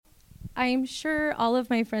I'm sure all of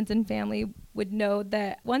my friends and family would know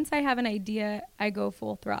that once I have an idea, I go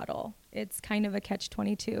full throttle. It's kind of a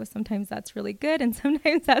catch-22. Sometimes that's really good and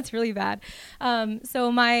sometimes that's really bad.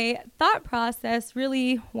 So my thought process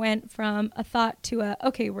really went from a thought to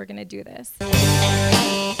okay, we're going to do this.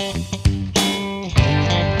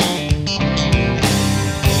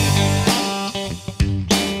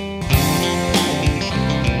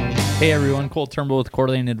 Hey everyone, Cole Turnbull with Coeur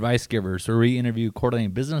d'Alene Advice Givers, where we interview Coeur d'Alene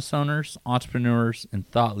business owners, entrepreneurs, and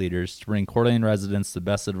thought leaders to bring Coeur d'Alene residents the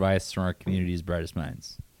best advice from our community's brightest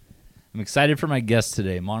minds. I'm excited for my guest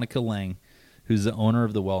today, Monica Lang, who's the owner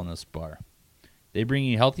of the Wellness Bar. They bring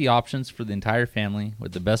you healthy options for the entire family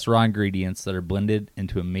with the best raw ingredients that are blended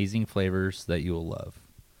into amazing flavors that you will love.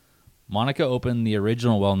 Monica opened the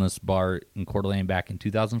original Wellness Bar in Coeur d'Alene back in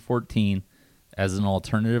 2014 as an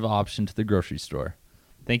alternative option to the grocery store.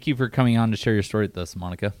 Thank you for coming on to share your story with us,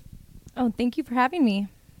 Monica. Oh, thank you for having me.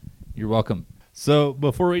 You're welcome. So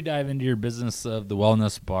before we dive into your business of the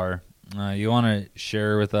Wellness Bar, you want to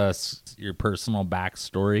share with us your personal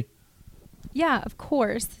backstory? Yeah, of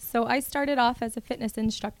course. So I started off as a fitness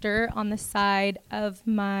instructor on the side of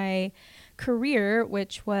my career,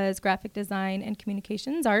 which was graphic design and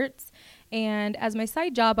communications arts. And as my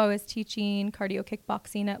side job, I was teaching cardio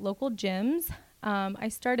kickboxing at local gyms. I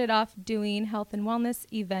started off doing health and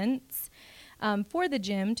wellness events for the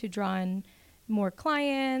gym to draw in more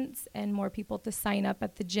clients and more people to sign up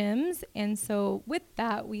at the gyms. And so with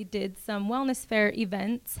that, we did some wellness fair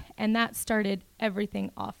events, and that started everything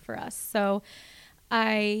off for us. So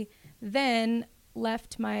I then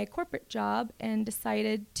left my corporate job and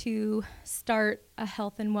decided to start a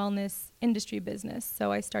health and wellness industry business.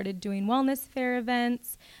 So I started doing wellness fair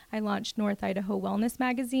events. I launched North Idaho Wellness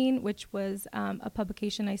Magazine, which was a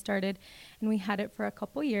publication I started, and we had it for a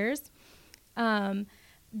couple years.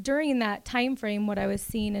 During that time frame, what I was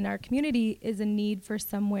seeing in our community is a need for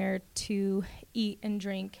somewhere to eat and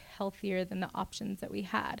drink healthier than the options that we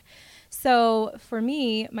had. So for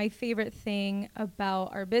me, my favorite thing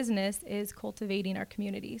about our business is cultivating our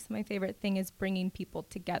community. So my favorite thing is bringing people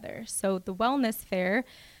together. So the wellness fair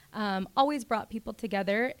always brought people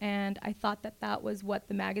together, and I thought that that was what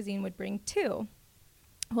the magazine would bring too.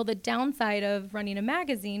 Well, the downside of running a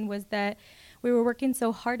magazine was that we were working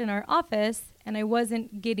so hard in our office and I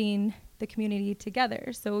wasn't getting the community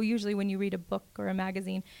together. So usually when you read a book or a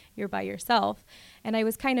magazine, you're by yourself. And I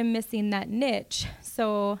was kind of missing that niche.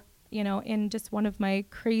 So, in just one of my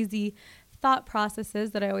crazy thought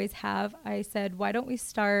processes that I always have, I said, why don't we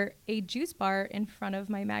start a juice bar in front of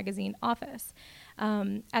my magazine office?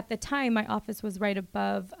 At the time, my office was right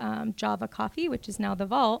above Java Coffee, which is now the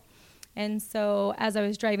Vault. And so as I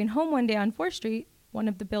was driving home one day on 4th Street, one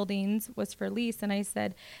of the buildings was for lease, and I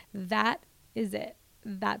said, that is it.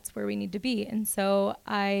 That's where we need to be. And so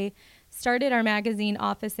I started our magazine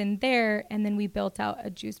office in there, and then we built out a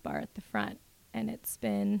juice bar at the front. And it's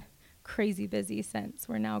been crazy busy since.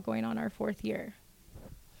 We're now going on our 4th year.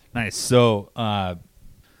 Nice. So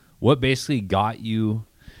what basically got you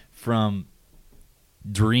from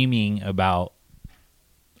dreaming about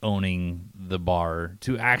owning the bar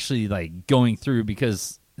to actually like going through,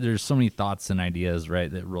 because there's so many thoughts and ideas,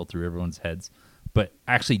 right, that roll through everyone's heads, but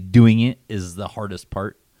actually doing it is the hardest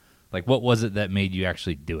part. Like, what was it that made you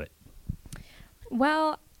actually do it?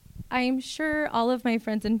 Well, I'm sure all of my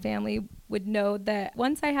friends and family would know that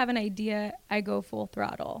once I have an idea, I go full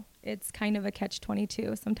throttle. It's kind of a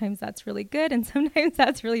catch-22. Sometimes that's really good and sometimes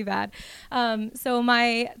that's really bad. So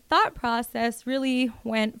my thought process really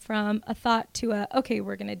went from a thought to okay,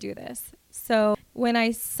 we're going to do this. So when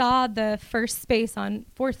I saw the first space on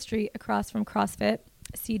 4th Street across from CrossFit,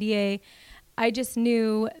 CDA, I just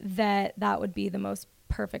knew that that would be the most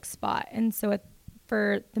perfect spot. And so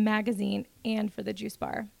for the magazine and for the juice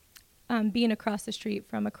bar, being across the street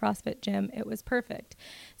from a CrossFit gym, it was perfect.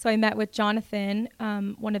 So I met with Jonathan,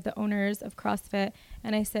 one of the owners of CrossFit,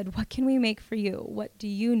 and I said, what can we make for you? What do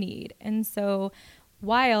you need? And so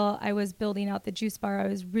while I was building out the juice bar, I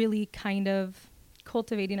was really kind of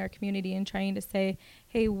cultivating our community and trying to say,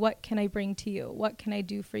 hey, what can I bring to you? What can I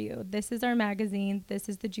do for you? This is our magazine. This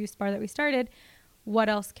is the juice bar that we started. What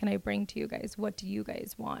else can I bring to you guys? What do you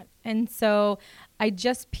guys want? And so I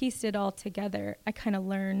just pieced it all together. I kind of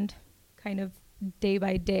learned kind of day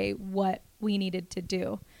by day what we needed to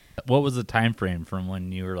do. What was the time frame from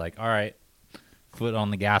when you were like, all right, foot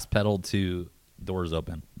on the gas pedal to doors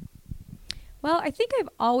open? Well, I think I've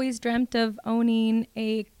always dreamt of owning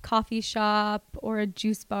a coffee shop or a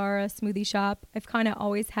juice bar, a smoothie shop. I've kind of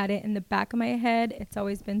always had it in the back of my head. It's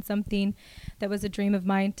always been something that was a dream of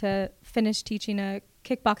mine to finish teaching a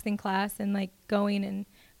kickboxing class and like going and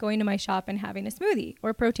going to my shop and having a smoothie or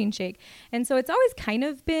a protein shake. And so it's always kind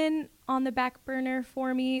of been on the back burner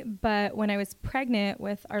for me. But when I was pregnant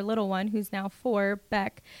with our little one, who's now 4,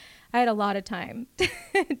 Beck, I had a lot of time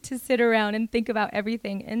to sit around and think about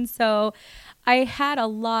everything. And so I had a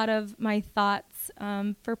lot of my thoughts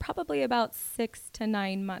for probably about 6 to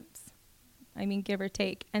 9 months. I mean, give or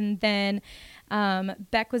take. And then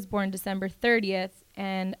Beck was born December 30th,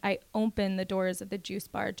 and I opened the doors of the Juice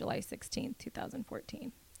Bar July 16th,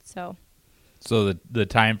 2014. So the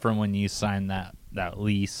time from when you signed that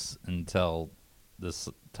lease until this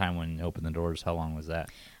time when you opened the doors, how long was that?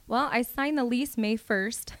 Well, I signed the lease May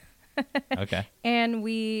 1st. Okay. And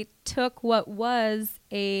we took what was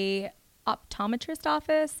a optometrist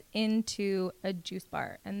office into a juice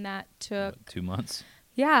bar, and that took What, 2 months.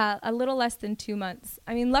 Yeah, a little less than 2 months.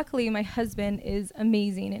 I mean, luckily my husband is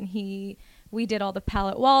amazing, and we did all the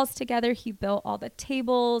pallet walls together. He built all the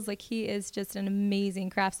tables. Like, he is just an amazing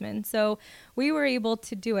craftsman. So we were able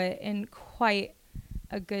to do it in quite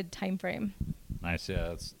a good time frame. Nice.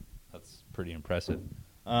 Yeah, that's pretty impressive.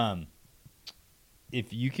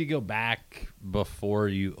 If you could go back before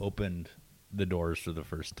you opened the doors for the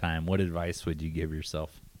first time, what advice would you give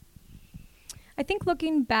yourself? I think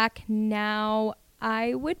looking back now,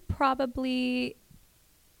 I would probably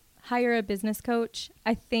hire a business coach.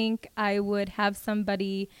 I think I would have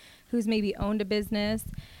somebody who's maybe owned a business.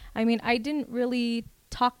 I mean, I didn't really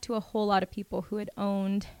talk to a whole lot of people who had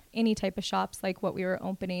owned any type of shops like what we were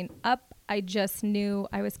opening up. I just knew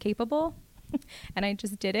I was capable and I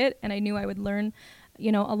just did it, and I knew I would learn,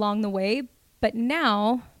 along the way. But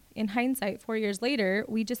now, in hindsight, 4 years later,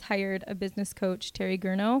 we just hired a business coach, Terry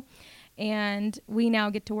Gurno, and we now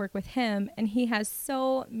get to work with him, and he has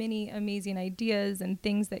so many amazing ideas and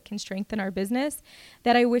things that can strengthen our business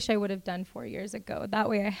that I wish I would have done 4 years ago. That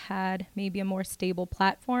way I had maybe a more stable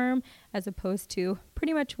platform as opposed to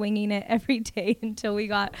pretty much winging it every day until we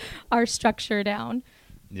got our structure down.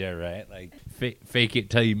 Yeah, right. Like fake it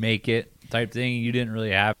till you make it type thing. You didn't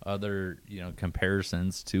really have other,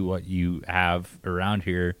 comparisons to what you have around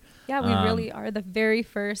here. Yeah, we really are the very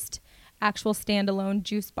first actual standalone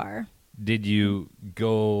juice bar. Did you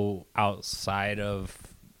go outside of,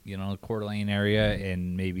 Coeur d'Alene area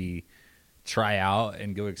and maybe try out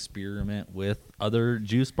and go experiment with other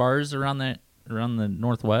juice bars around the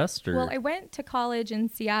Northwest? Or? Well, I went to college in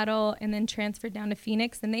Seattle and then transferred down to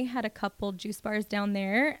Phoenix, and they had a couple juice bars down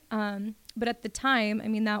there. But at the time, I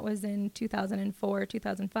mean, that was in 2004,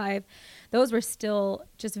 2005. Those were still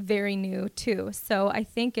just very new too. So I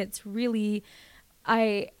think it's really,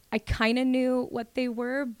 I kind of knew what they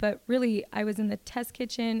were, but really I was in the test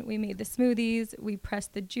kitchen. We made the smoothies. We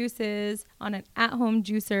pressed the juices on an at-home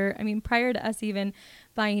juicer. I mean, prior to us even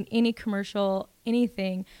buying any commercial,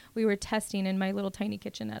 anything, we were testing in my little tiny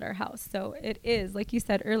kitchen at our house. So it is, like you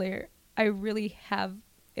said earlier,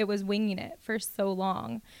 it was winging it for so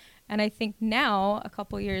long. And I think now, a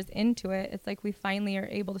couple years into it, it's like we finally are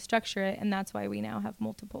able to structure it, and that's why we now have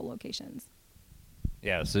multiple locations.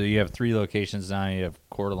 Yeah, so you have 3 locations now. You have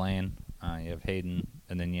Coeur d'Alene, you have Hayden,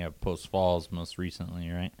 and then you have Post Falls most recently,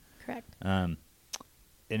 right? Correct. And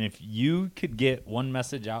if you could get one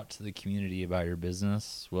message out to the community about your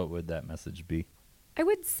business, what would that message be? I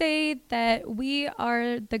would say that we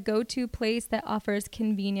are the go-to place that offers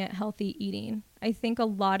convenient, healthy eating. I think a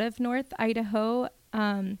lot of North Idaho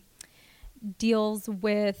deals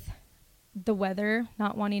with the weather,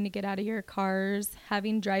 not wanting to get out of your cars.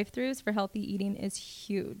 Having drive-thrus for healthy eating is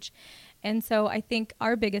huge. And so I think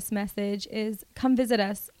our biggest message is come visit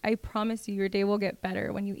us. I promise you your day will get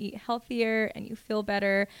better when you eat healthier and you feel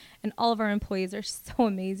better. And all of our employees are so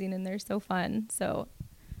amazing and they're so fun. So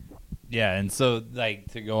yeah, and so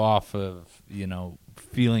like to go off of,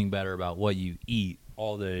 feeling better about what you eat,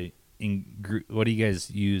 all the what do you guys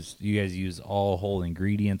use? You guys use all whole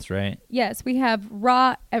ingredients, right? Yes, we have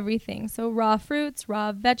raw everything. So raw fruits,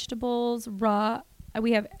 raw vegetables,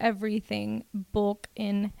 we have everything bulk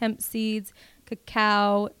in hemp seeds,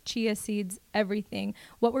 cacao, chia seeds, everything.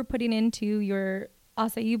 What we're putting into your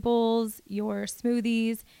acai bowls, your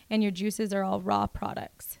smoothies, and your juices are all raw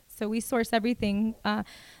products. So we source everything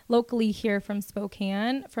locally here from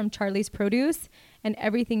Spokane, from Charlie's Produce, and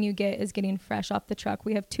everything you get is getting fresh off the truck.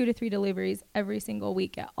 We have 2 to 3 deliveries every single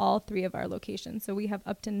week at all 3 of our locations. So we have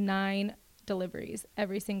up to 9 deliveries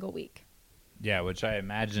every single week. Yeah, which I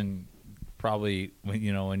imagine probably, when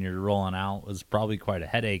you're rolling out, was probably quite a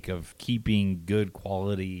headache of keeping good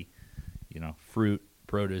quality, fruit,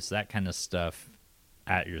 produce, that kind of stuff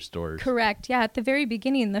at your stores. Correct. Yeah. At the very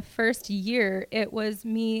beginning, the first year, it was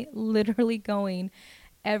me literally going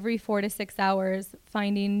every 4 to 6 hours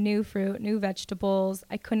finding new fruit, new vegetables.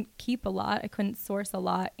 I couldn't keep a lot. I couldn't source a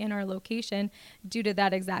lot in our location due to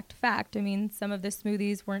that exact fact. I mean, some of the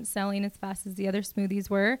smoothies weren't selling as fast as the other smoothies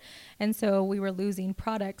were. And so we were losing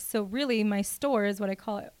products. So really my store is what I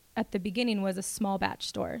call it at the beginning was a small batch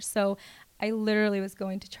store. So I literally was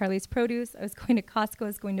going to Charlie's Produce. I was going to Costco. I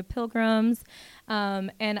was going to Pilgrim's.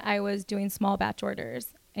 And I was doing small batch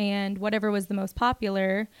orders. And whatever was the most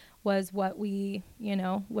popular was what we,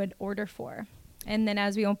 would order for. And then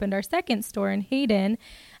as we opened our second store in Hayden,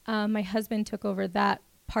 my husband took over that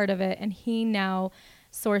part of it, and he now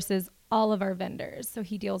sources all of our vendors. So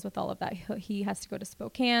he deals with all of that. He has to go to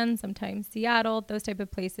Spokane, sometimes Seattle, those type of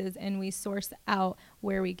places, and we source out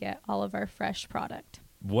where we get all of our fresh product.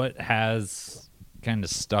 What has kind of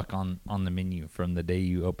stuck on the menu from the day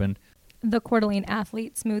you opened? The Coeur d'Alene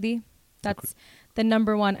Athlete Smoothie. That's the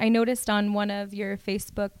number one. I noticed on one of your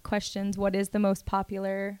Facebook questions, what is the most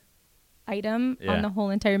popular item on the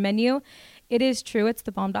whole entire menu? It is true. It's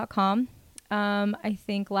thebomb.com. I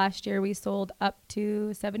think last year we sold up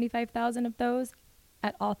to 75,000 of those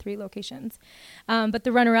at all 3 locations. But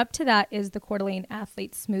the runner-up to that is the Coeur d'Alene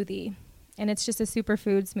Athlete Smoothie. And it's just a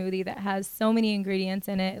superfood smoothie that has so many ingredients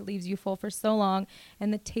in it. It leaves you full for so long,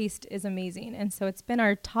 and the taste is amazing. And so it's been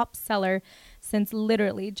our top seller since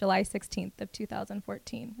literally July 16th of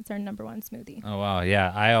 2014. It's our number one smoothie. Oh, wow.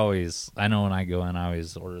 Yeah, I know when I go in, I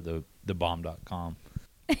always order the bomb.com.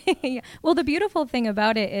 Yeah. Well, the beautiful thing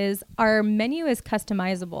about it is our menu is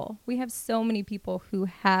customizable. We have so many people who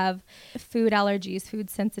have food allergies, food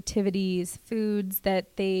sensitivities, foods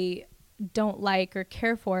that they don't like or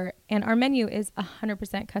care for, and our menu is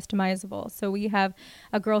 100% customizable. So we have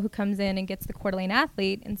a girl who comes in and gets the Coeur d'Alene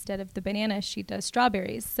Athlete. Instead of the banana, she does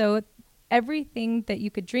strawberries. So everything that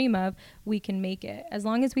you could dream of, we can make it. As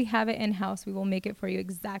long as we have it in-house, we will make it for you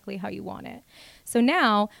exactly how you want it. So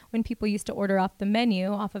now, when people used to order off the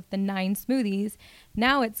menu, off of the 9 smoothies,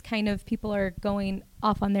 now it's kind of people are going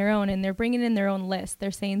off on their own and they're bringing in their own list.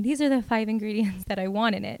 They're saying, these are the 5 ingredients that I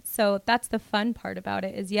want in it. So that's the fun part about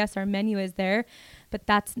it is, yes, our menu is there, but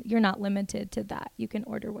you're not limited to that. You can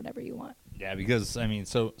order whatever you want. Yeah, because I mean,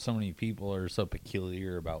 so many people are so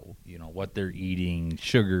peculiar about what they're eating,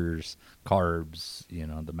 sugars, carbs,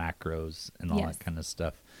 the macros, and all that kind of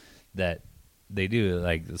stuff that they do.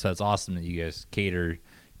 Like, so it's awesome that you guys cater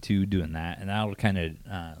to doing that, and that'll kind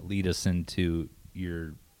of lead us into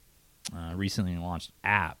your recently launched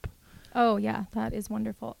app. Oh yeah, that is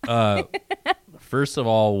wonderful. First of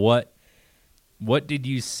all, what did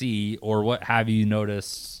you see, or what have you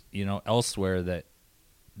noticed, elsewhere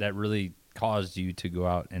that really caused you to go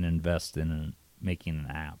out and invest in making an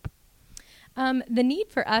app? The need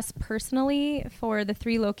for us personally for the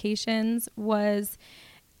 3 locations was,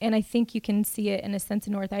 and I think you can see it in a sense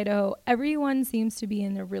in North Idaho, everyone seems to be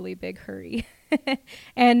in a really big hurry.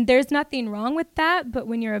 And there's nothing wrong with that, but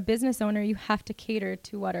when you're a business owner, you have to cater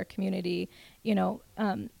to what our community,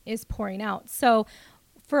 is pouring out. So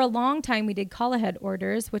for a long time, we did call ahead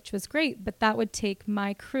orders, which was great, but that would take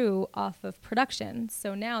my crew off of production.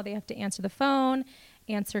 So now they have to answer the phone,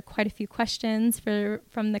 answer quite a few questions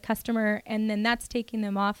from the customer, and then that's taking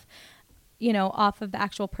them off of the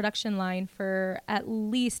actual production line for at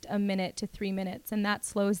least a minute to 3 minutes, and that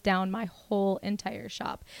slows down my whole entire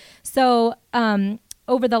shop. So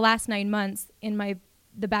over the last 9 months,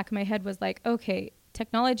 the back of my head was like, okay,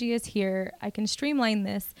 technology is here. I can streamline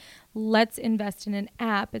this. Let's invest in an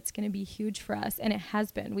app. It's going to be huge for us. And it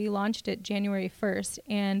has been. We launched it January 1st,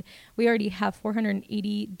 and we already have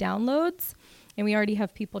 480 downloads, and we already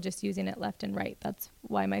have people just using it left and right. That's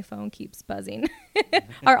why my phone keeps buzzing,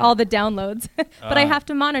 are all the downloads. But I have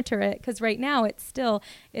to monitor it because right now it's still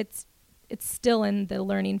in the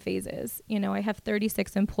learning phases. I have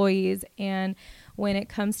 36 employees, and when it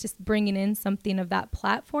comes to bringing in something of that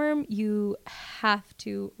platform, you have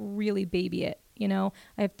to really baby it. I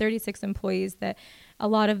have 36 employees that a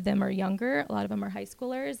lot of them are younger, a lot of them are high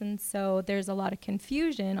schoolers, and so there's a lot of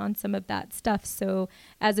confusion on some of that stuff. So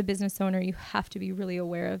as a business owner, you have to be really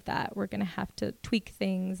aware of that. We're going to have to tweak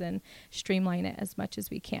things and streamline it as much as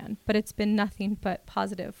we can. But it's been nothing but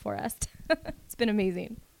positive for us. It's been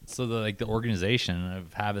amazing. So the organization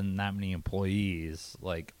of having that many employees,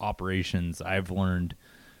 like operations, I've learned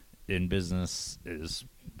in business is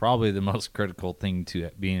probably the most critical thing to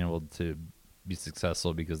being able to be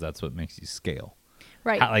successful, because that's what makes you scale.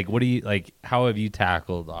 Right. How have you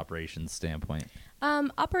tackled the operations standpoint?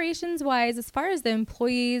 Operations wise, as far as the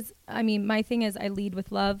employees, I mean, my thing is I lead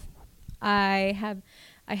with love. I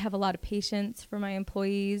have a lot of patience for my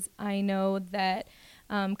employees. I know that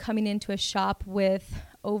coming into a shop with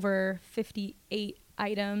over 58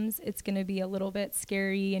 items, it's going to be a little bit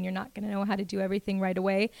scary and you're not going to know how to do everything right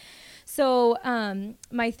away. So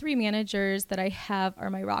my 3 managers that I have are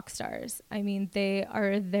my rock stars. I mean, they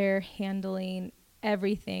are there handling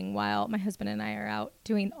everything while my husband and I are out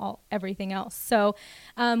doing everything else. So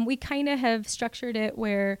we kind of have structured it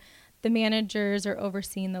where the managers are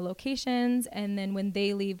overseeing the locations, and then when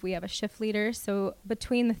they leave, we have a shift leader. So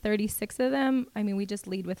between the 36 of them, I mean, we just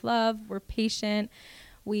lead with love. We're patient.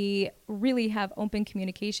 We really have open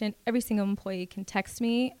communication. Every single employee can text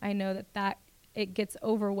me. I know that it gets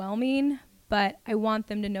overwhelming, but I want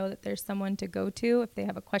them to know that there's someone to go to if they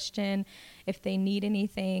have a question, if they need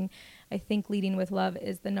anything. I think leading with love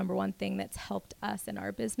is the number one thing that's helped us in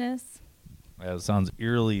our business. It sounds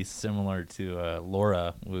eerily similar to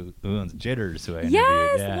Laura, who owns Jitters, who I interviewed.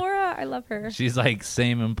 Yes, Laura, I love her. She's like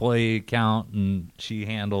same employee count, and she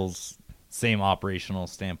handles same operational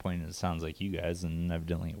standpoint. It sounds like you guys, and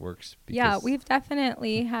evidently it works. Yeah, we've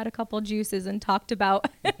definitely had a couple juices and talked about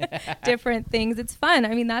different things. It's fun.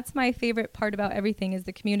 I mean, that's my favorite part about everything is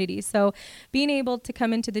the community. So being able to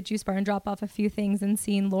come into the juice bar and drop off a few things and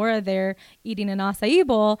seeing Laura there eating an acai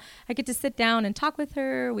bowl, I get to sit down and talk with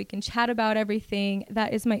her. We can chat about everything.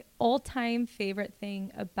 That is my all-time favorite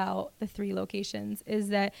thing about the 3 locations is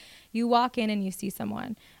that you walk in and you see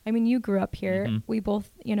someone. I mean, you grew up here. Mm-hmm. We both,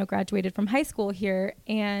 graduated from high school here,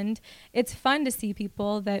 and it's fun to see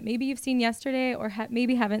people that maybe you've seen yesterday or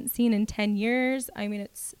maybe haven't seen in 10 years. I mean,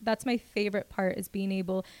 that's my favorite part is being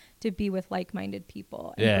able to be with like-minded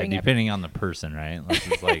people. And yeah, depending on the person, right? Unless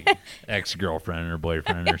it's like ex-girlfriend or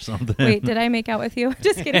boyfriend or something. Wait, did I make out with you?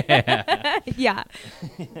 Just kidding. Yeah.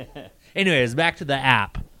 Anyways, back to the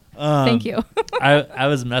app. Thank you. I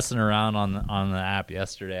was messing around on the app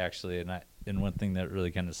yesterday, actually, and one thing that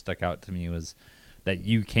really kind of stuck out to me was that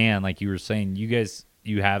you can, like you were saying,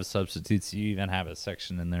 you have substitutes. You even have a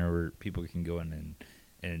section in there where people can go in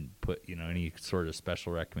and put, any sort of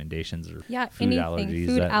special recommendations or food allergies.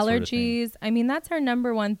 Food allergies. Sort of I mean, that's our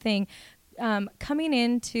number one thing. Coming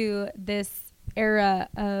into this era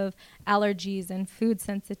of allergies and food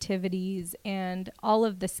sensitivities and all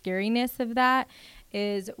of the scariness of that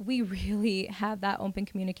is we really have that open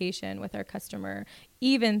communication with our customer,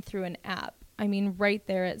 even through an app. I mean, right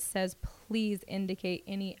there it says, please indicate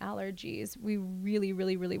any allergies. We really,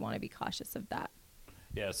 really, really want to be cautious of that.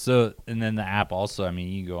 Yeah. So, and then the app also, I mean,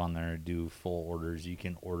 you can go on there and do full orders. You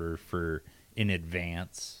can order in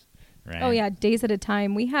advance, right? Oh, yeah. Days at a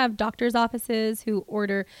time. We have doctor's offices who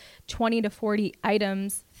order 20 to 40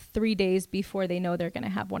 items 3 days before they know they're going to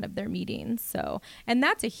have one of their meetings. So, and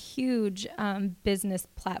that's a huge business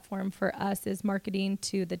platform for us is marketing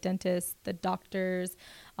to the dentists, the doctors,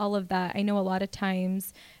 all of that. I know a lot of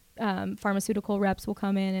times pharmaceutical reps will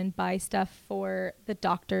come in and buy stuff for the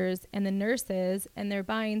doctors and the nurses, and they're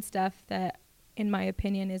buying stuff that, in my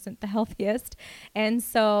opinion, isn't the healthiest. And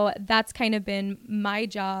so that's kind of been my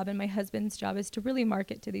job, and my husband's job is to really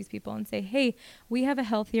market to these people and say, hey, we have a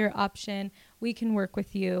healthier option. We can work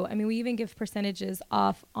with you. I mean, we even give percentages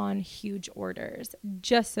off on huge orders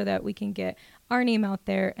just so that we can get our name out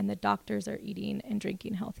there and the doctors are eating and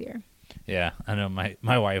drinking healthier. Yeah, I know my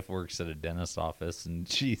wife works at a dentist office, and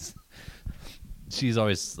she's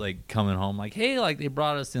always like coming home like, hey, like they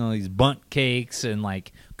brought us these bundt cakes and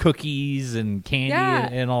like cookies and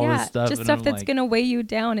candy and all this stuff. Just stuff that's going to weigh you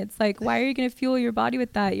down. It's like, why are you going to fuel your body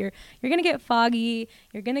with that? You're going to get foggy.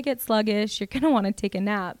 You're going to get sluggish. You're going to want to take a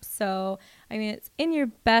nap. So, I mean, it's in your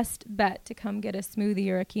best bet to come get a smoothie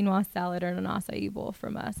or a quinoa salad or an acai bowl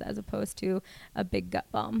from us as opposed to a big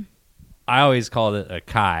gut bomb. I always called it a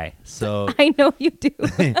kai. So I know you do.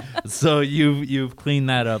 So you've cleaned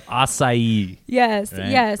that up. Acai. Yes, right?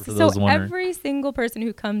 Yes. So every single person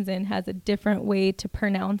who comes in has a different way to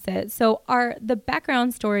pronounce it. So the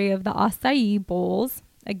background story of the acai bowls,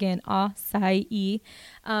 again, acai.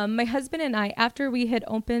 My husband and I, after we had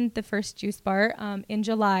opened the first juice bar in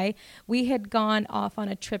July, we had gone off on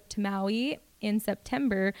a trip to Maui in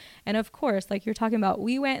September. And of course, like you're talking about,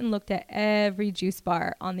 we went and looked at every juice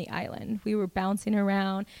bar on the island. We were bouncing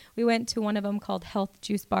around. We went to one of them called Health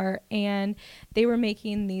Juice Bar, and they were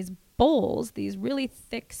making these bowls, these really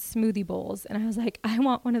thick smoothie bowls. And I was like, I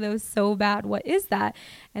want one of those so bad. What is that?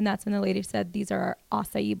 And that's when the lady said, these are our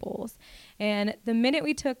acai bowls. And the minute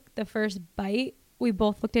we took the first bite, we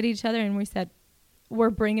both looked at each other and we said,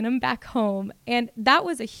 we're bringing them back home. And that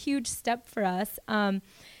was a huge step for us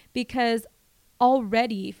because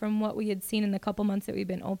already from what we had seen in the couple months that we've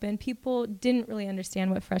been open, people didn't really understand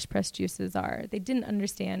what fresh pressed juices are. They didn't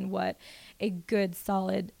understand what a good,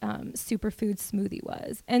 solid superfood smoothie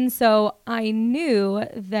was. And so I knew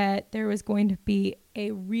that there was going to be a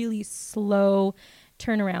really slow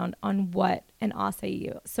turnaround on what an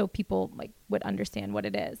acai, so people like would understand what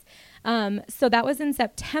it is. So that was in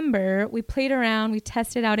September. We played around, we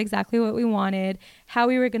tested out exactly what we wanted, how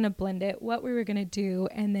we were going to blend it, what we were going to do.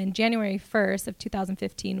 And then January 1st of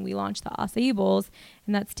 2015, we launched the acai bowls,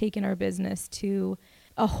 and that's taken our business to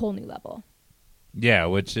a whole new level. Yeah,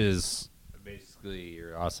 which is basically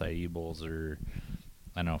your acai bowls are,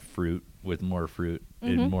 I know, fruit with more fruit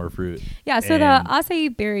and more fruit. Yeah, so the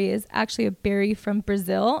acai berry is actually a berry from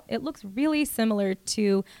Brazil. It looks really similar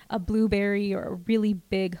to a blueberry or a really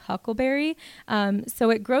big huckleberry. So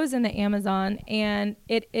it grows in the Amazon, and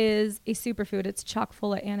it is a superfood. It's chock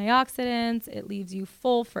full of antioxidants. It leaves you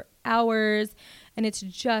full for hours, and it's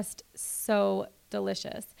just so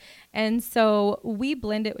delicious. And so we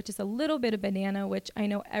blend it with just a little bit of banana, which I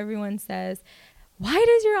know everyone says, why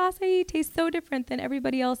does your acai taste so different than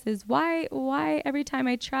everybody else's? Why every time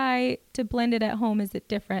I try to blend it at home is it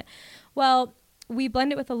different? Well, we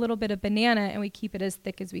blend it with a little bit of banana, and we keep it as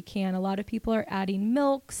thick as we can. A lot of people are adding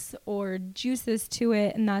milks or juices to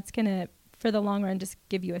it, and that's going to, for the long run, just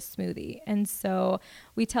give you a smoothie. And so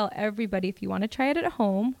we tell everybody, if you want to try it at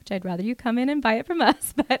home, which I'd rather you come in and buy it from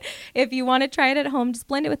us, but if you want to try it at home, just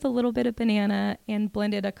blend it with a little bit of banana and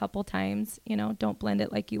blend it a couple times. Don't blend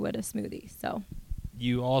it like you would a smoothie. So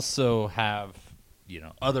you also have,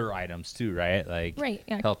 other items too, right? Like right,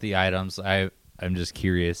 yeah. Healthy items. I'm just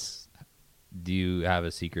curious, do you have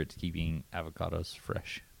a secret to keeping avocados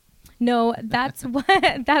fresh? No, that's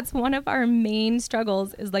one of our main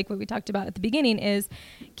struggles, is like what we talked about at the beginning, is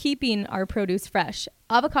keeping our produce fresh.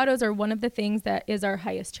 Avocados are one of the things that is our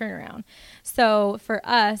highest turnaround. So for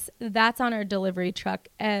us, that's on our delivery truck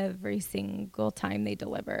every single time they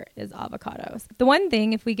deliver is avocados. The one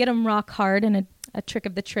thing, if we get them rock hard, and a trick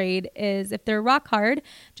of the trade is, if they're rock hard,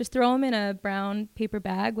 just throw them in a brown paper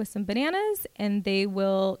bag with some bananas, and they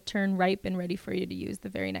will turn ripe and ready for you to use the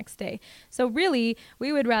very next day. So really,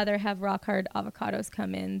 we would rather have rock hard avocados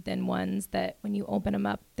come in than ones that when you open them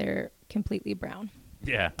up, they're completely brown.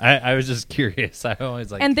 Yeah, I was just curious. I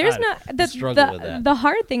always like, and there's struggle with that. The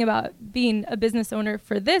hard thing about being a business owner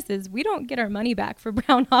for this is we don't get our money back for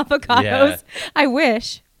brown avocados. Yeah. I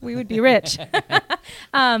wish we would be rich.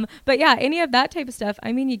 But yeah, any of that type of stuff,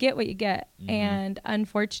 you get what you get. Mm-hmm. And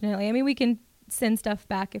unfortunately, we can send stuff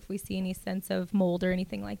back if we see any sense of mold or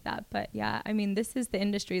anything like that. But yeah, this is the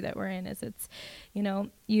industry that we're in, is it's,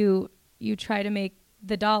 you try to make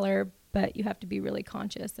the dollar, but you have to be really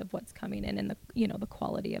conscious of what's coming in and the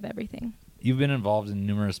quality of everything. You've been involved in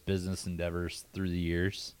numerous business endeavors through the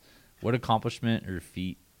years. What accomplishment or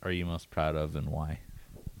feat are you most proud of, and why?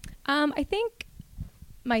 I think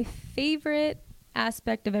my favorite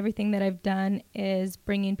aspect of everything that I've done is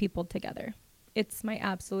bringing people together. It's my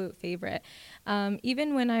absolute favorite.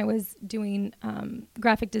 Even when I was doing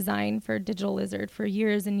graphic design for Digital Lizard for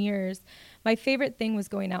years and years, my favorite thing was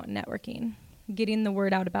going out and networking, getting the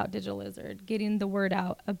word out about Digital Lizard, getting the word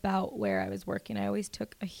out about where I was working. I always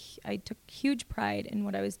took huge pride in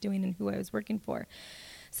what I was doing and who I was working for.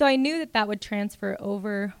 So I knew that would transfer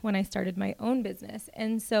over when I started my own business.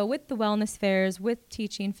 And so with the wellness fairs, with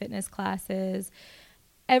teaching fitness classes,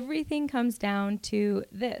 everything comes down to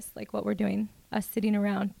this, like what we're doing, us sitting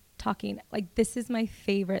around talking. Like, this is my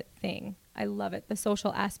favorite thing. I love it, the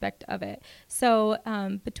social aspect of it. So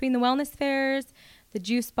between the wellness fairs, the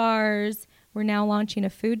juice bars, we're now launching a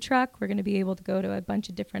food truck. We're going to be able to go to a bunch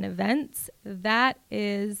of different events. That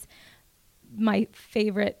is my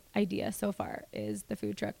favorite idea so far, is the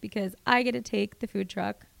food truck, because I get to take the food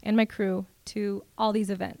truck and my crew to all these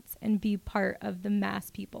events and be part of the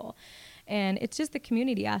mass people. And it's just the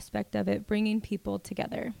community aspect of it, bringing people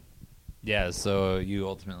together. Yeah, so you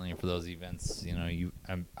ultimately, for those events,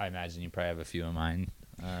 I imagine you probably have a few in mind.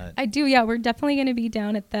 I do, yeah. We're definitely going to be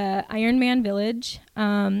down at the Ironman Village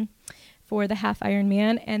for the half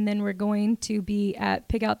Ironman, and then we're going to be at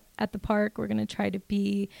Pig Out at the Park. We're going to try to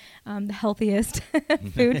be the healthiest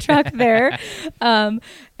food truck there, and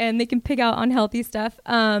they can pig out on healthy stuff.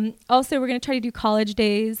 Also, we're going to try to do college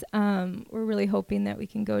days. We're really hoping that we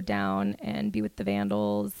can go down and be with the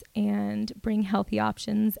Vandals and bring healthy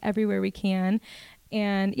options everywhere we can.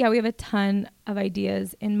 And yeah, we have a ton of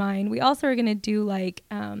ideas in mind. We also are going to do like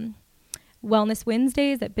Wellness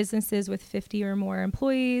Wednesdays at businesses with 50 or more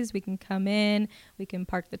employees. We can come in, we can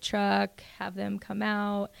park the truck, have them come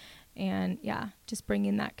out, and yeah, just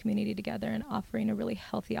bringing that community together and offering a really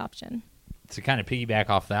healthy option. To kind of piggyback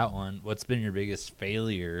off that one, what's been your biggest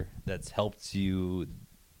failure that's helped you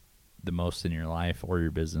the most in your life or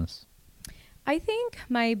your business? I think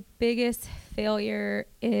my biggest failure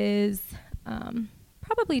is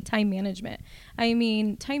probably time management.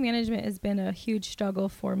 Time management has been a huge struggle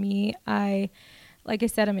for me. I like I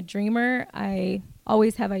said, I'm a dreamer. I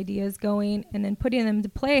always have ideas going, and then putting them to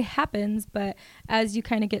play happens. But as you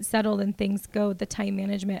kind of get settled and things go, the time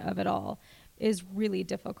management of it all is really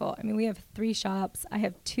difficult. I mean, we have 3 shops. I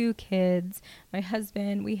have 2 kids, my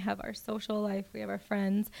husband, we have our social life, we have our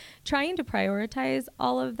friends. Trying to prioritize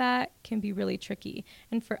all of that can be really tricky.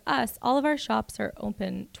 And for us, all of our shops are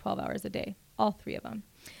open 12 hours a day, all 3 of them.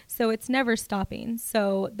 So it's never stopping.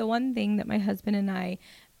 So the one thing that my husband and I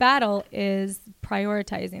battle is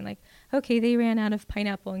prioritizing, like, okay, they ran out of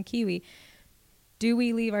pineapple and kiwi. Do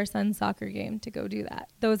we leave our son's soccer game to go do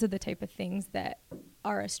that? Those are the type of things that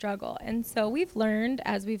are a struggle. And so we've learned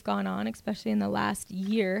as we've gone on, especially in the last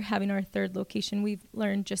year, having our 3rd location, we've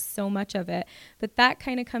learned just so much of it. But that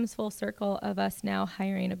kind of comes full circle of us now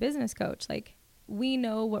hiring a business coach. Like, we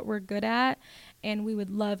know what we're good at, and we would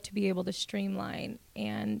love to be able to streamline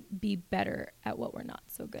and be better at what we're not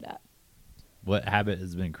so good at. What habit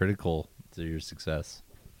has been critical to your success?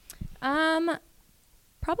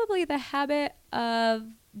 Probably the habit of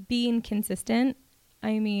being consistent.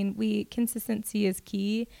 I mean, consistency is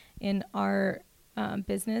key in our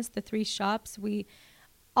business. The 3 shops, we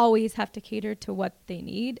always have to cater to what they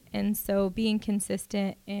need. And so being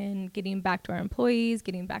consistent in getting back to our employees,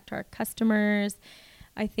 getting back to our customers,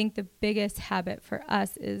 I think the biggest habit for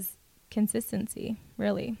us is consistency,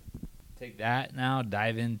 really. Take that now,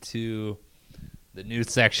 dive into the new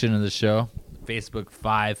section of the show, Facebook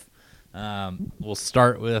 5. We'll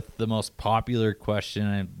start with the most popular question.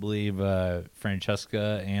 I believe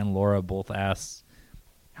Francesca and Laura both asked,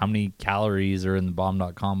 how many calories are in the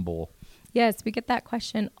bomb.com bowl? Yes, we get that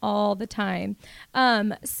question all the time.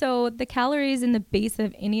 So the calories in the base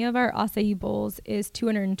of any of our acai bowls is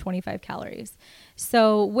 225 calories.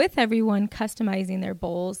 So with everyone customizing their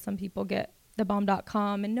bowls, some people get the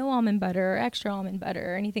bomb.com and no almond butter or extra almond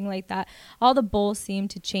butter or anything like that. All the bowls seem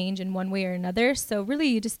to change in one way or another. So really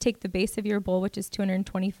you just take the base of your bowl, which is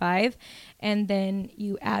 225, and then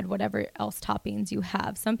you add whatever else toppings you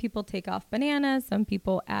have. Some people take off bananas, some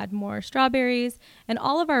people add more strawberries, and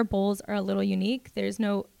all of our bowls are a little unique. There's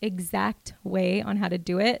no exact way on how to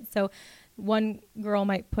do it. So one girl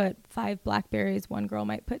might put 5 blackberries, one girl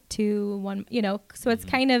might put 2, so it's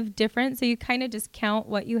kind of different. So you kind of just count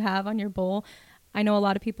what you have on your bowl. I know a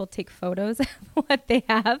lot of people take photos of what they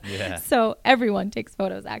have. Yeah. So everyone takes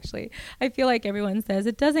photos, actually. I feel like everyone says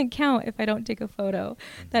it doesn't count if I don't take a photo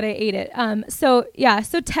that I ate it. So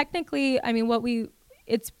technically, I mean,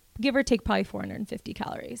 it's give or take probably 450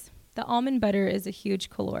 calories. The almond butter is a huge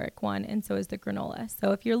caloric one, and so is the granola.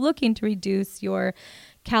 So if you're looking to reduce your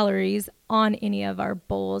calories on any of our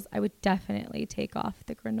bowls, I would definitely take off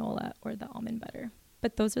the granola or the almond butter.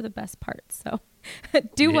 But those are the best parts, so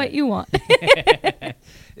do what you want.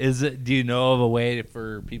 Do you know of a way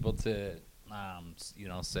for people to,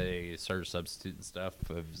 say start a substitute and stuff?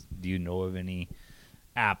 Do you know of any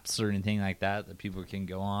apps or anything like that people can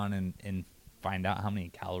go on and find out how many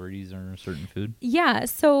calories are in a certain food? Yeah,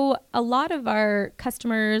 so a lot of our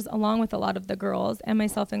customers, along with a lot of the girls, and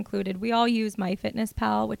myself included, we all use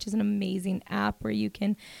MyFitnessPal, which is an amazing app where you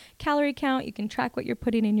can calorie count, you can track what you're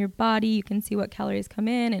putting in your body, you can see what calories come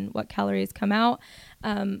in and what calories come out.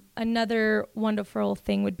 Another wonderful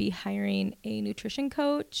thing would be hiring a nutrition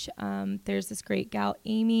coach. There's this great gal,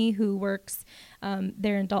 Amy, who works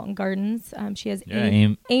there in Dalton Gardens. She has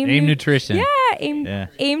AIM Nutrition. Yeah,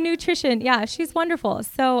 AIM Nutrition. Yeah, she's wonderful.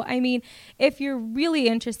 So, I mean, if you're really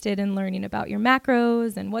interested in learning about your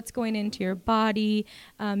macros and what's going into your body,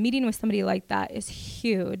 meeting with somebody like that is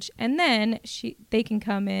huge. And then they can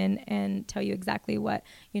come in and tell you exactly what,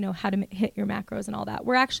 how to hit your macros and all that.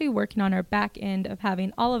 We're actually working on our back end of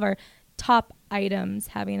having all of our top items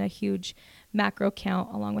having a huge macro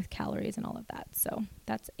count along with calories and all of that. So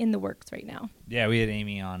that's in the works right now. Yeah, we had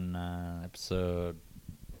Amy on episode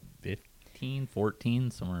 14,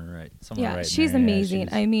 somewhere right. Yeah, she's amazing.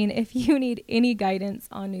 I mean, if you need any guidance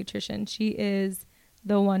on nutrition, she is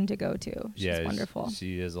the one to go to. She's wonderful.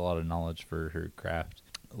 She has a lot of knowledge for her craft.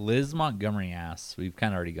 Liz Montgomery asks, we've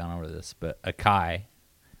kind of already gone over this, but acai,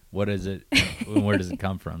 what is it and where does it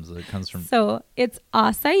come from? So it comes from... So it's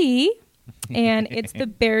acai, and it's the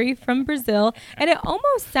berry from Brazil, and it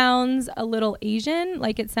almost sounds a little Asian,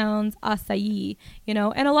 like it sounds acai,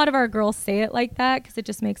 and a lot of our girls say it like that because it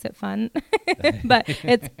just makes it fun, but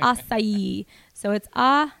it's acai. So it's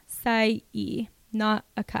acai, not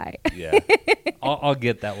acai. Yeah, I'll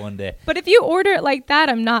get that one day. But if you order it like that,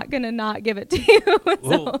 I'm not going to not give it to you.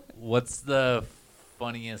 So. What's the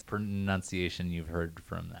funniest pronunciation you've heard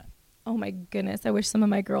from that? Oh my goodness. I wish some of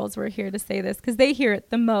my girls were here to say this because they hear it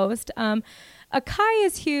the most. Acai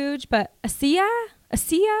is huge, but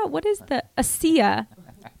acai? What is the acai?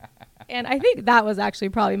 And I think that was actually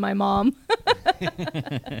probably my mom.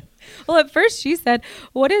 Well, at first she said,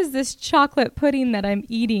 "What is this chocolate pudding that I'm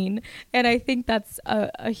eating?" And I think that's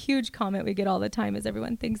a huge comment we get all the time is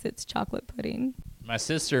everyone thinks it's chocolate pudding. My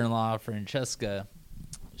sister-in-law, Francesca,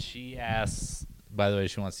 she asks, by the way,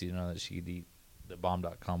 she wants you to know that she could eat the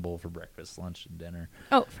bomb.com bowl for breakfast, lunch, and dinner.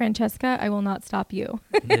 Oh, Francesca, I will not stop you.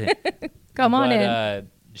 Come on in.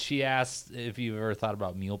 She asked if you've ever thought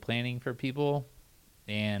about meal planning for people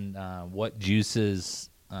and what juices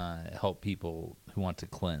help people who want to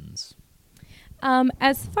cleanse.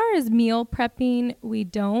 As far as meal prepping, we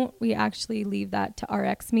don't. We actually leave that to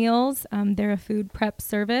RX Meals. They're a food prep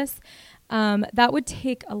service. That would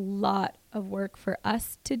take a lot of work for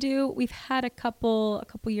us to do. We've had a couple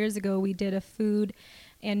years ago, we did a food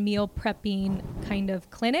and meal prepping kind of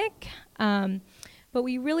clinic. But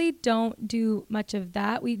we really don't do much of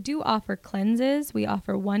that. We do offer cleanses. We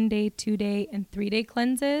offer 1 day, 2 day, and 3 day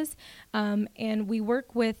cleanses. And we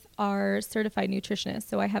work with our certified nutritionists.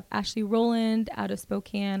 So I have Ashley Rowland out of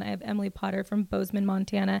Spokane. I have Emily Potter from Bozeman,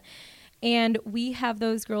 Montana. And we have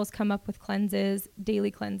those girls come up with cleanses,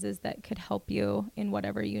 daily cleanses that could help you in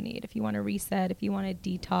whatever you need. If you want to reset, if you want to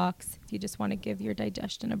detox, if you just want to give your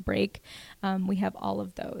digestion a break, we have all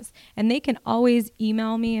of those. And they can always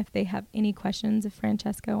email me if they have any questions. If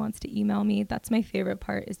Francesca wants to email me, that's my favorite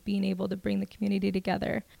part, is being able to bring the community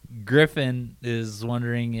together. Griffin is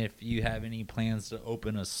wondering if you have any plans to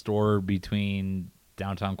open a store between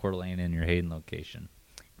downtown Coeur d'Alene and your Hayden location.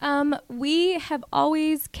 We have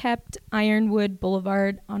always kept Ironwood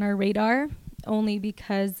Boulevard on our radar, only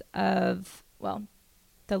because of, well,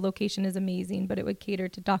 the location is amazing, but it would cater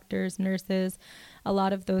to doctors, nurses. A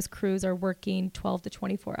lot of those crews are working 12 to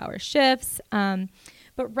 24-hour shifts.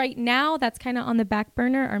 But right now, that's kind of on the back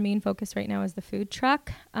burner. Our main focus right now is the food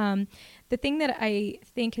truck. The thing that I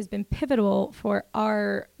think has been pivotal for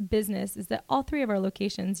our business is that all 3 of our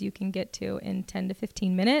locations you can get to in 10 to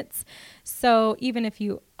 15 minutes. So even if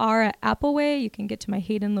you are at Appleway, you can get to my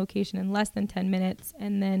Hayden location in less than 10 minutes,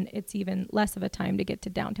 and then it's even less of a time to get to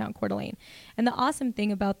downtown Coeur d'Alene. And the awesome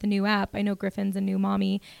thing about the new app, I know Griffin's a new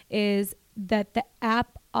mommy, is that the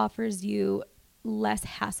app offers you less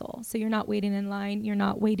hassle. So you're not waiting in line. You're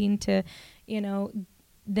not waiting to,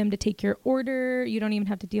 them to take your order. You don't even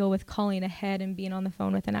have to deal with calling ahead and being on the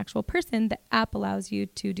phone with an actual person. The app allows you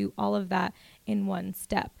to do all of that in one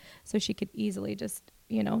step. So she could easily just,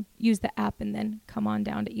 use the app and then come on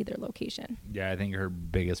down to either location. Yeah, I think her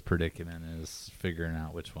biggest predicament is figuring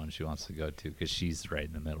out which one she wants to go to because she's right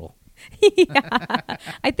in the middle. Yeah,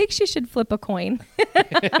 I think she should flip a coin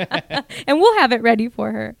and we'll have it ready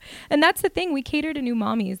for her. And that's the thing. We cater to new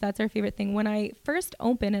mommies. That's our favorite thing. When I first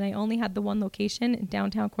opened and I only had the one location in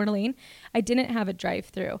downtown Coeur d'Alene, I didn't have a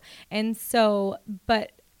drive-through. And so,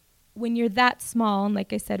 but when you're that small, and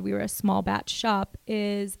like I said, we were a small batch shop,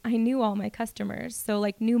 is I knew all my customers. So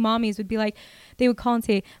like new mommies would be like, they would call and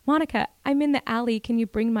say, "Monica, I'm in the alley. Can you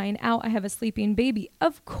bring mine out? I have a sleeping baby."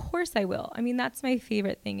 Of course I will. I mean, that's my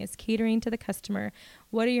favorite thing, is catering to the customer.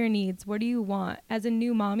 What are your needs? What do you want? As a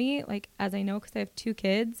new mommy, like as I know, because I have 2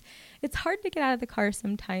 kids, it's hard to get out of the car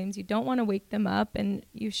sometimes. You don't want to wake them up, and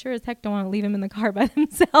you sure as heck don't want to leave them in the car by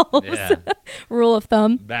themselves. Yeah. Rule of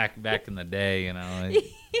thumb. Back in the day,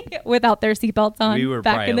 without their seatbelts on. we were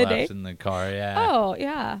back probably in the left day. in the car. Yeah. Oh,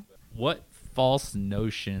 yeah. What false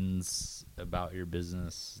notions about your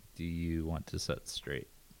business do you want to set straight?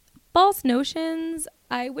 False notions,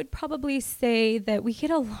 I would probably say that we get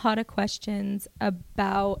a lot of questions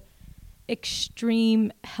about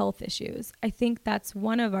extreme health issues. I think that's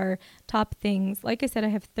one of our top things. Like I said, I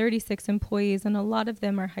have 36 employees, and a lot of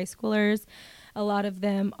them are high schoolers. A lot of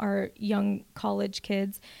them are young college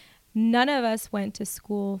kids. None of us went to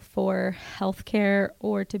school for healthcare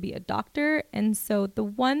or to be a doctor. And so the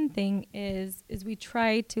one thing is we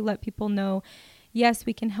try to let people know, yes,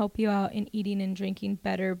 we can help you out in eating and drinking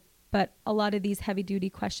better. But a lot of these heavy duty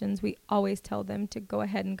questions, we always tell them to go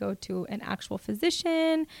ahead and go to an actual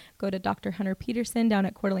physician, go to Dr. Hunter Peterson down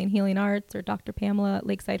at Coeur d'Alene Healing Arts, or Dr. Pamela at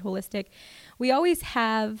Lakeside Holistic. We always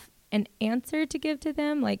have an answer to give to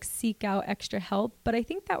them, like seek out extra help. But I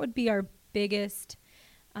think that would be our biggest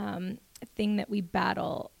thing that we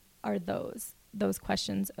battle, are those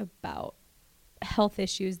questions about health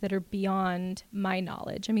issues that are beyond my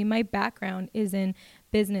knowledge. I mean, my background is in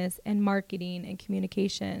business and marketing and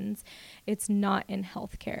communications. It's not in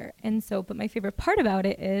healthcare. And so, but my favorite part about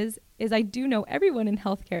it is I do know everyone in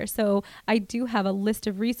healthcare. So I do have a list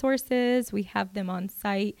of resources. We have them on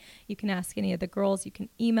site. You can ask any of the girls. You can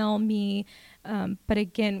email me. But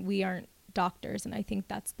again, we aren't doctors. And I think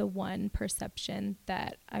that's the one perception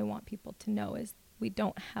that I want people to know, is we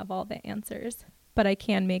don't have all the answers, but I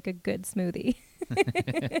can make a good smoothie.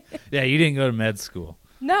 Yeah, you didn't go to med school.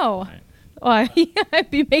 No. Right. Well, I'd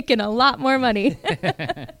be making a lot more money.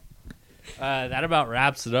 That about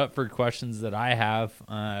wraps it up for questions that I have.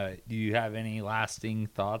 Do you have any lasting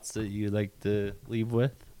thoughts that you'd like to leave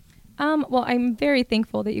with? Well, I'm very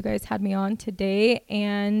thankful that you guys had me on today.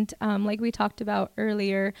 And like we talked about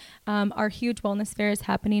earlier, our huge wellness fair is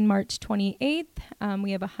happening March 28th.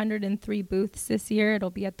 We have 103 booths this year. It'll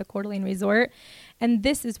be at the Coeur d'Alene Resort. And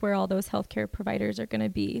this is where all those healthcare providers are going to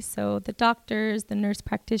be. So the doctors, the nurse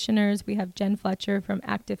practitioners, we have Jen Fletcher from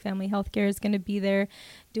Active Family Healthcare is going to be there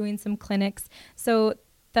doing some clinics. So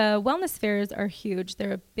the wellness fairs are huge.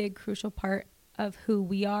 They're a big, crucial part of who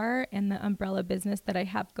we are and the umbrella business that I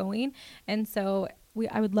have going. And so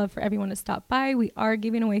I would love for everyone to stop by. We are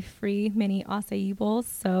giving away free mini acai bowls.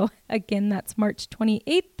 So again, that's March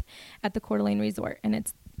 28th at the Coeur d'Alene Resort. And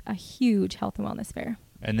it's a huge health and wellness fair.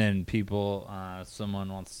 And then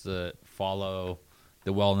someone wants to follow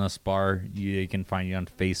the Wellness Bar, they can find you on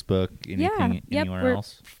Facebook, anywhere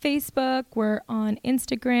else? Facebook, we're on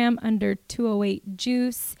Instagram under 208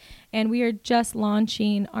 Juice, and we are just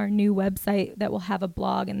launching our new website that will have a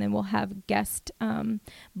blog, and then we'll have guest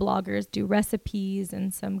bloggers do recipes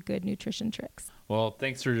and some good nutrition tricks. Well,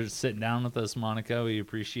 thanks for sitting down with us, Monica. We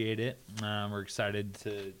appreciate it. We're excited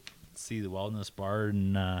to see the Wellness Bar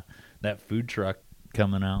and that food truck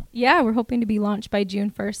coming out. Yeah, we're hoping to be launched by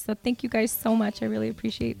June 1st. So thank you guys so much. I really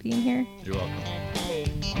appreciate being here. You're welcome.